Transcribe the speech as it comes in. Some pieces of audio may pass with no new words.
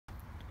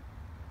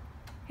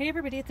Hey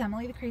everybody, it's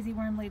Emily, the Crazy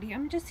Worm Lady.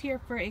 I'm just here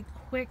for a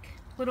quick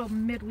little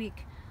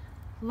midweek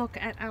look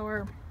at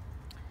our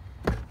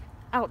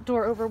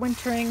outdoor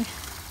overwintering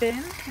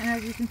bin. And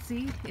as you can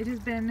see, it has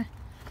been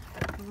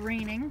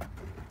raining.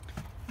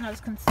 And I was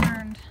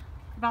concerned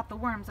about the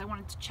worms. I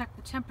wanted to check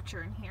the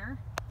temperature in here.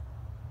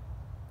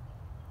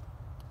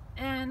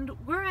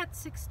 And we're at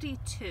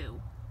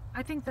 62.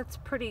 I think that's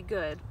pretty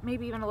good,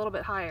 maybe even a little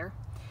bit higher.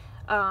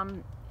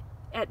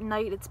 At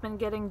night it's been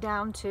getting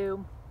down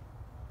to,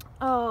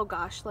 oh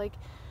gosh, like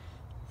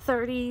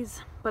 30s,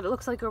 but it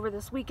looks like over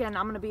this weekend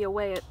I'm going to be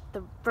away at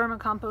the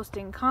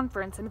vermicomposting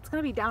conference and it's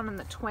going to be down in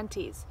the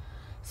 20s.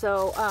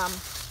 So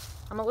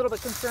I'm a little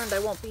bit concerned I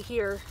won't be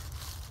here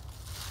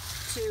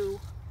to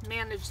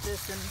manage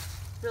this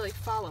and really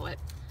follow it.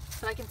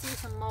 But I can see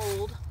some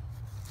mold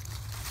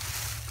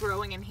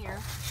growing in here.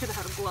 Should have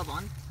had a glove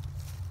on.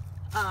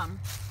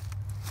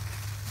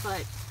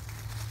 But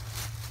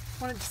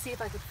wanted to see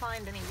if I could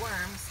find any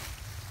worms,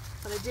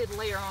 but I did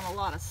layer on a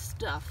lot of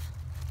stuff.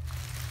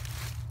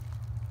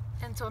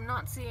 And so I'm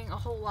not seeing a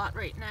whole lot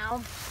right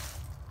now,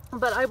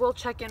 but I will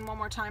check in one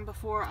more time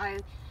before I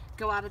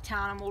go out of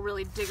town and we'll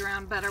really dig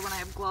around better when I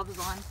have gloves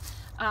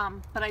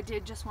on. But I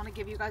did just want to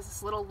give you guys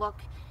this little look,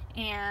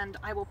 and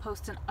I will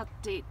post an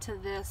update to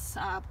this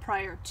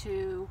prior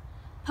to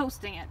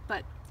posting it.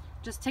 But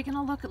just taking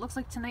a look, it looks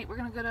like tonight we're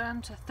going to go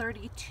down to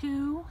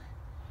 32,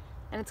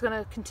 and it's going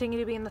to continue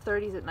to be in the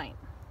 30s at night.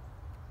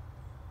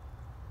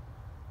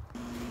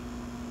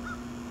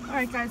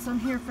 Alright guys, so I'm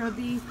here for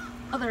the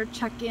other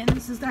check-in.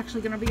 This is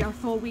actually going to be our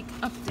full week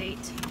update.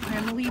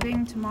 I'm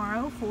leaving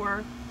tomorrow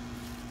for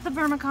the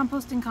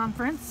vermicomposting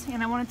conference,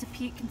 and I wanted to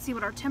peek and see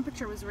what our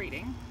temperature was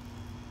reading.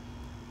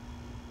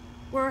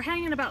 We're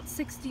hanging about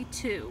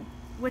 62,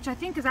 which I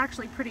think is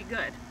actually pretty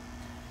good.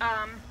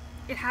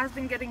 It has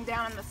been getting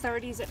down in the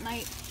 30s at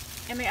night,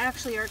 and they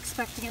actually are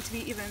expecting it to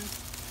be even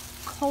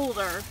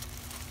colder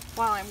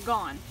while I'm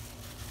gone.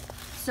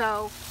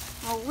 So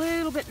I'm a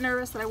little bit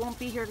nervous that I won't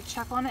be here to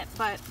check on it,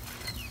 but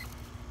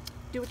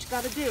do what you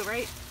gotta do,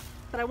 right?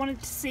 But I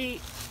wanted to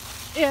see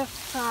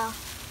if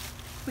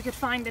we could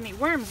find any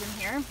worms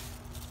in here.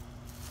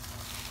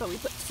 But we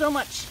put so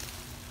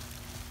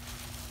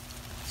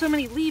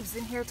many leaves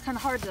in here, it's kind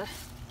of hard to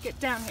get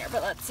down here,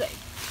 but let's see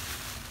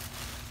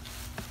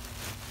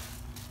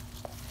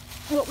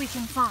what we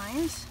can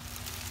find.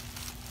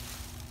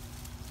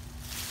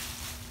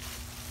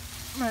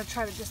 I'm gonna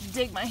try to just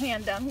dig my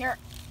hand down here.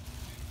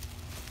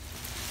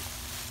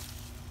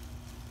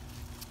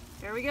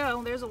 There we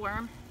go, there's a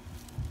worm.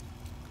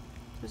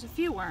 There's a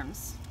few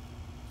worms.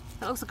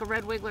 That looks like a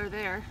red wiggler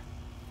there.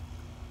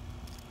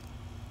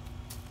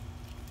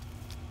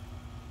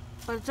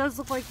 But it does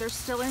look like they're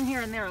still in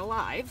here and they're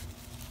alive.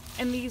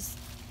 And these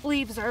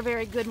leaves are a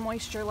very good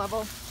moisture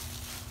level.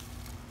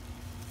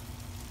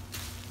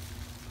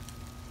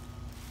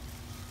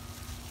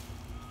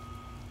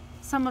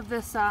 Some of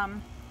this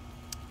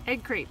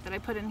egg crate that I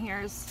put in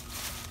here is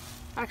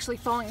actually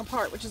falling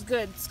apart, which is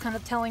good. It's kind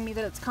of telling me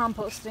that it's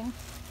composting.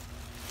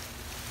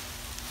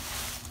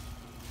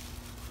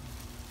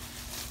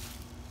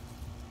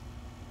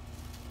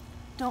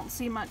 Don't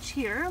see much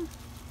here.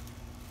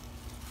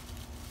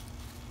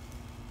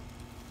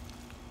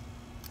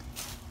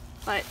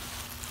 But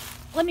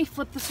let me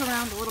flip this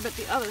around a little bit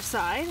the other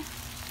side.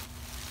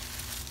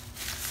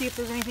 See if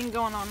there's anything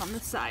going on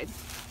this side.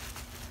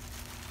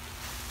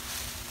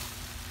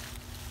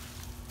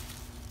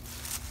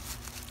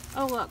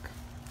 Oh look,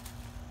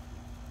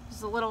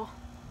 there's a little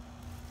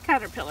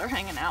caterpillar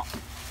hanging out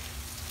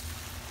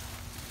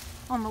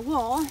on the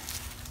wall.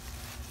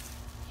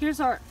 Here's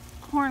our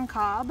corn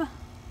cob.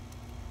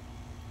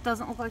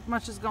 Doesn't look like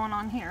much is going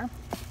on here,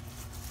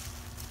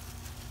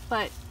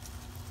 but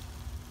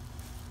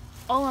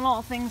all in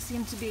all things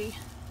seem to be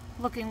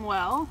looking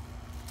well.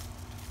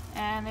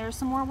 And there's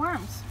some more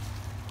worms.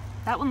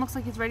 That one looks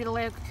like he's ready to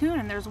lay a cocoon,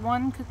 and there's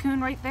one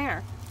cocoon right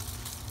there.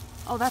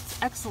 Oh, that's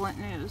excellent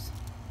news.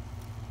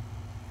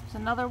 There's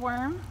another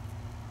worm.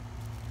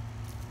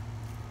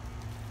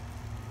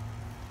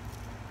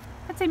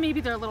 I'd say maybe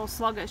they're a little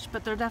sluggish,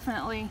 but they're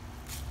definitely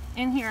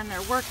in here and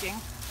they're working.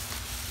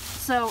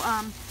 So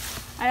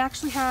I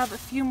actually have a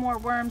few more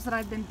worms that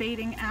I've been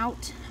baiting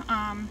out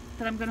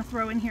that I'm going to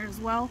throw in here as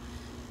well.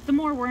 The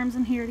more worms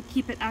in here to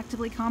keep it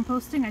actively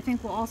composting I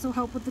think will also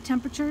help with the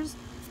temperatures.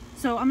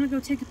 So I'm going to go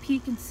take a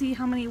peek and see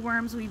how many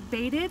worms we've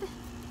baited,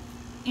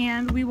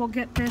 and we will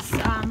get this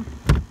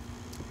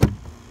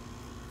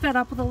fed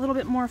up with a little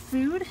bit more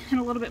food and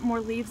a little bit more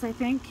leaves, I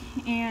think,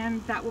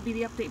 and that will be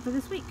the update for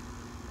this week.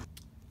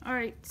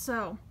 Alright,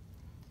 so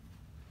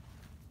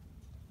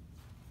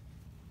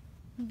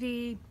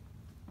the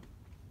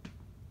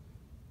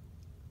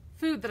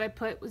food that I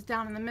put was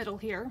down in the middle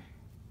here.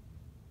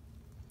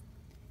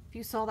 If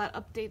you saw that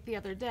update the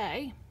other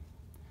day,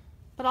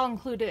 but I'll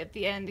include it at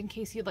the end in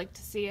case you'd like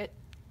to see it.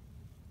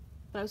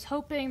 But I was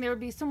hoping there would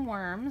be some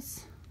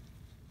worms,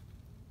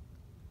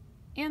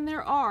 and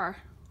there are.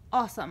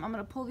 Awesome. I'm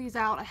going to pull these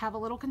out. I have a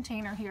little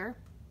container here.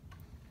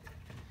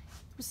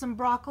 There's some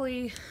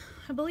broccoli.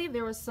 I believe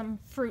there was some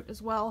fruit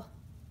as well.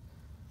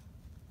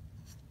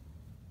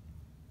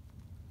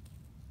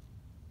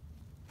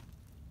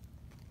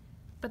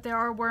 but there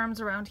are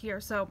worms around here,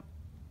 so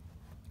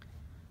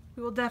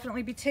we will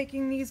definitely be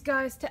taking these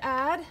guys to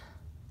add.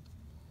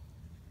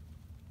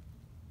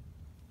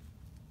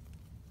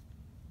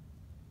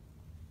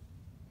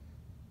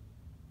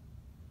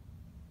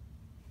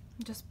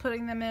 Just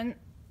putting them in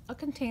a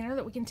container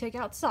that we can take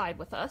outside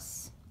with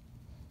us.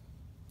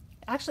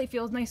 It actually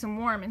feels nice and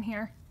warm in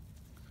here,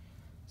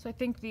 so I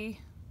think the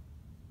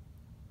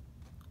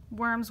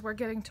worms were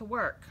getting to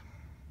work.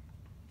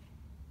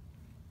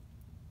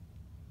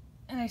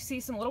 And I see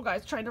some little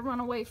guys trying to run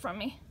away from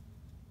me.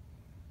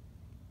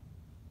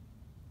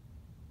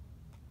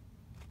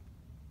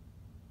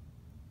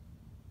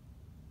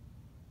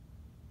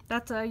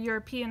 That's a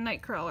European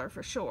nightcrawler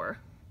for sure.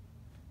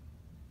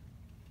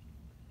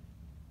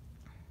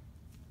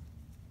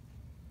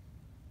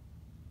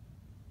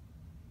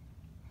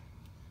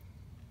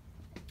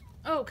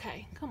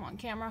 Okay, come on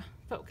camera,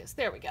 focus,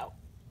 there we go.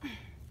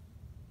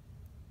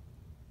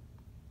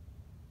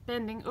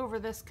 Bending over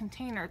this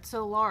container, it's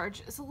so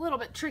large, it's a little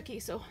bit tricky,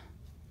 so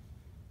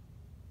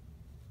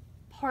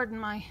pardon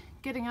my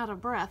getting out of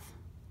breath.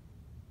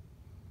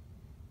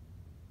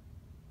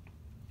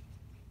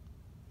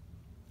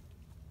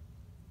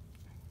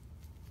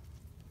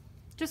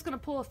 Just gonna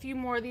pull a few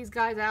more of these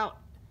guys out,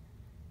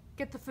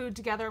 get the food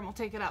together, and we'll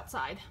take it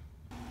outside.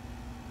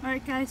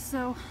 Alright guys,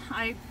 so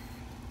I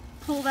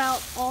pulled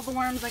out all the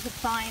worms I could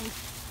find.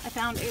 I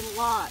found a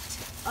lot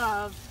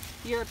of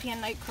European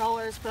night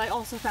crawlers, but I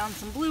also found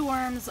some blue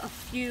worms, a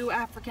few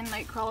African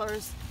night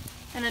crawlers,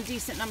 and a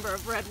decent number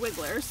of red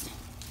wigglers.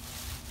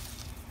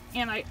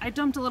 And I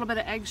dumped a little bit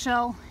of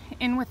eggshell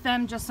in with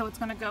them just so it's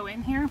going to go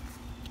in here.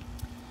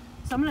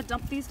 So I'm going to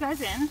dump these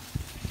guys in.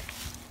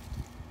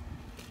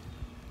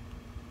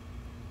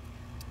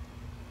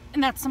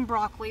 And that's some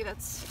broccoli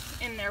that's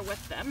in there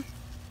with them.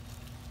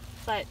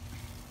 But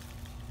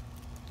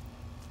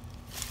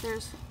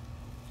there's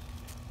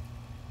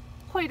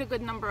quite a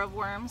good number of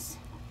worms.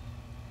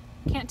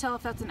 Can't tell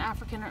if that's an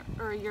African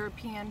or a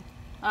European.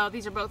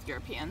 These are both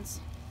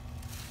Europeans.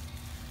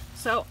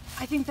 So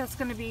I think that's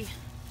going to be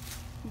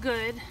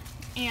good.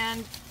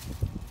 And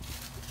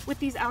with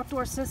these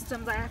outdoor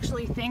systems, I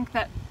actually think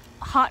that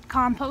hot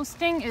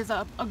composting is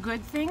a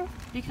good thing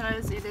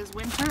because it is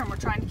winter and we're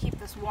trying to keep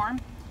this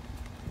warm.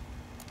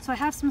 So I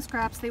have some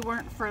scraps. They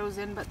weren't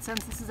frozen, but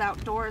since this is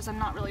outdoors, I'm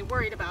not really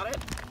worried about it.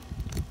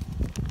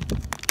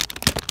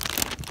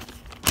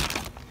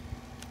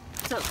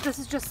 So this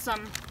is just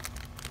some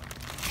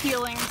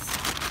peelings,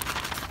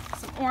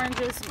 some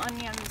oranges, some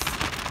onions,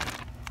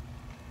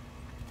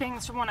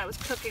 things from when I was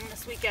cooking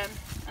this weekend.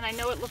 And I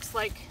know it looks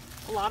like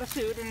a lot of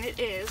food, and it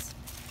is,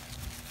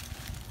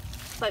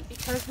 but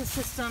because the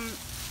system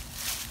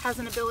has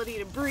an ability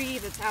to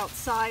breathe, it's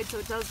outside, so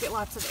it does get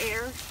lots of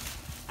air,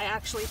 I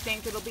actually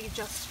think it'll be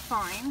just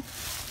fine.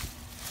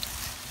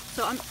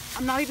 So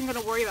I'm not even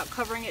going to worry about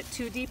covering it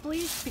too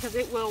deeply because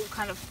it will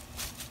kind of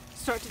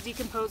start to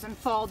decompose and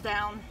fall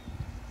down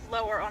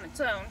lower on its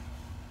own.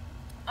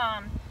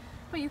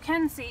 But you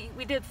can see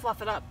we did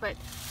fluff it up, but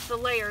the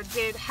layer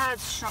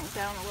has shrunk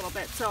down a little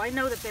bit, so I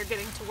know that they're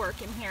getting to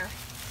work in here.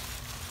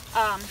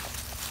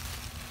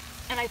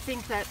 And I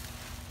think that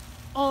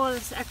all of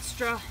this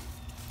extra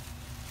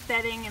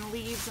bedding and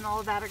leaves and all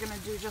of that are going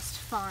to do just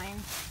fine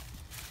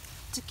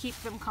to keep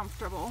them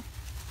comfortable.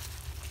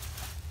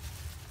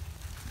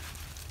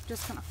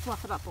 Just going to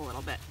fluff it up a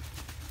little bit.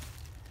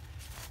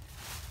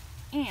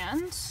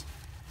 And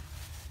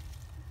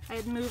I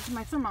had moved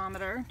my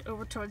thermometer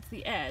over towards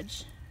the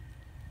edge,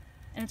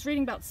 and it's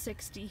reading about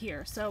 60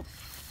 here, so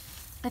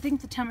I think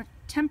the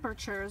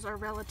temperatures are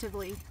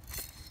relatively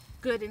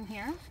good in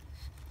here.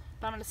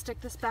 But I'm going to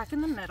stick this back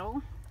in the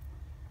middle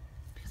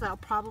because I'll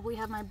probably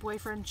have my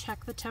boyfriend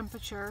check the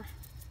temperature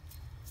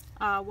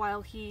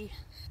while he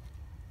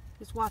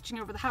is watching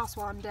over the house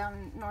while I'm down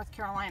in North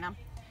Carolina.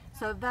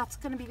 So that's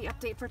going to be the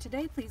update for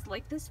today. Please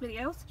like this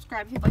video,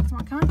 subscribe if you'd like some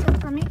more content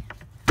from me.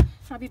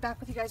 I'll be back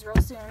with you guys real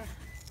soon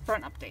for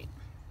an update.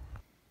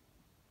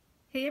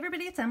 Hey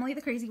everybody, it's Emily,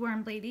 the Crazy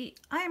Worm Lady.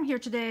 I am here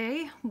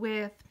today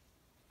with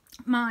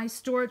my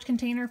storage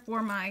container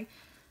for my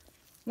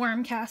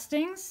worm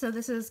castings. So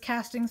this is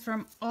castings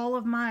from all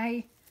of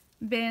my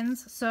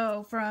bins.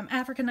 So from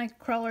African night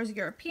crawlers,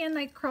 European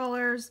night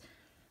crawlers,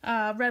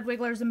 red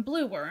wigglers, and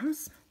blue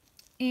worms.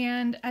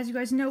 And as you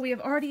guys know, we have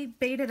already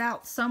baited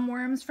out some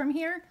worms from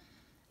here,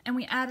 and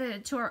we added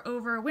it to our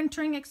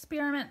overwintering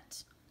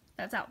experiment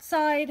that's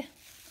outside.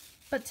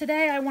 But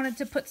today I wanted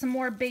to put some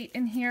more bait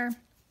in here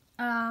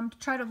to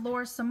try to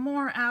lure some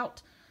more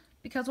out,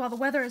 because while the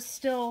weather is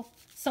still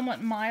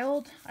somewhat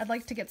mild, I'd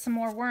like to get some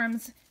more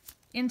worms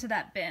into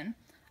that bin.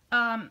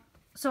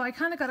 So I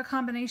kind of got a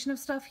combination of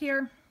stuff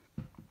here.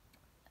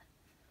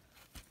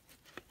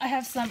 I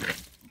have some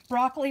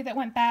broccoli that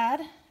went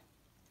bad,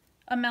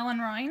 a melon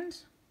rind,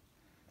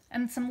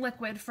 and some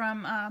liquid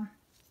from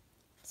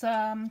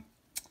some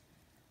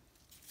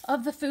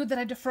of the food that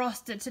I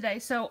defrosted today.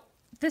 So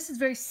this is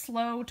very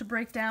slow to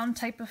break down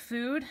type of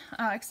food,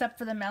 except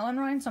for the melon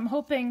rind. So I'm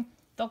hoping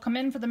they'll come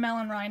in for the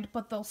melon rind,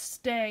 but they'll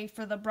stay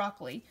for the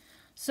broccoli.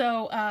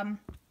 So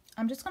I'm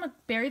I'm just going to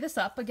bury this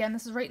up. Again,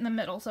 this is right in the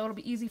middle, so it'll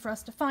be easy for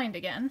us to find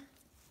again.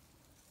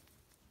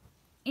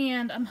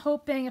 And I'm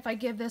hoping if I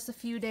give this a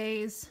few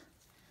days,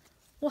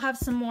 we'll have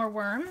some more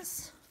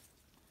worms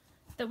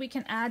that we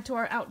can add to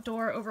our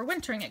outdoor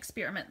overwintering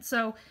experiment.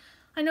 So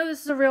I know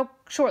this is a real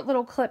short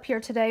little clip here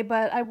today,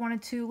 but I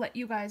wanted to let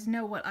you guys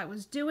know what I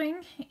was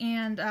doing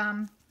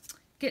and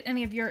get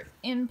any of your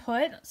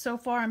input. So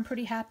far, I'm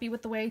pretty happy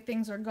with the way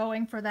things are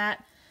going for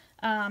that.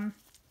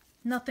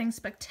 Nothing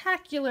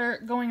spectacular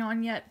going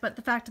on yet, but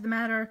the fact of the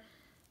matter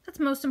that's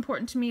most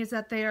important to me is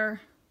that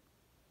they're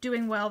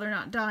doing well, they're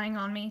not dying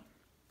on me.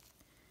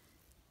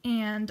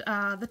 And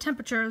the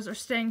temperatures are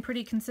staying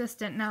pretty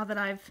consistent now that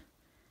I've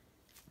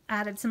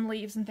added some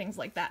leaves and things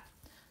like that.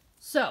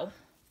 So,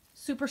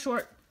 super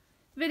short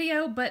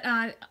video, but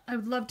I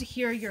would love to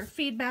hear your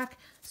feedback.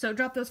 So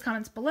drop those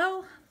comments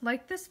below,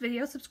 like this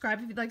video,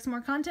 subscribe if you'd like some more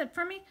content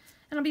from me,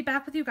 and I'll be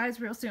back with you guys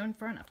real soon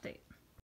for an update.